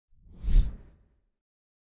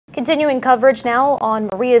Continuing coverage now on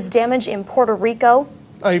Maria's damage in Puerto Rico.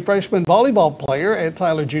 A freshman volleyball player at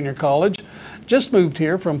Tyler Junior College just moved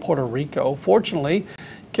here from Puerto Rico. Fortunately,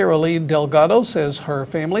 Caroline Delgado says her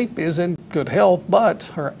family is in good health, but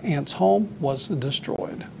her aunt's home was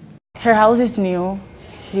destroyed. Her house is new.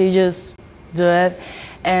 He just do it,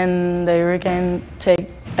 and they can take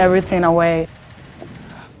everything away.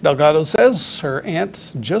 Delgado says her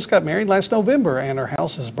aunt just got married last November and her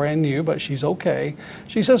house is brand new, but she's okay.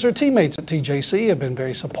 She says her teammates at TJC have been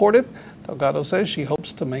very supportive. Delgado says she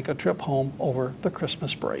hopes to make a trip home over the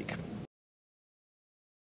Christmas break.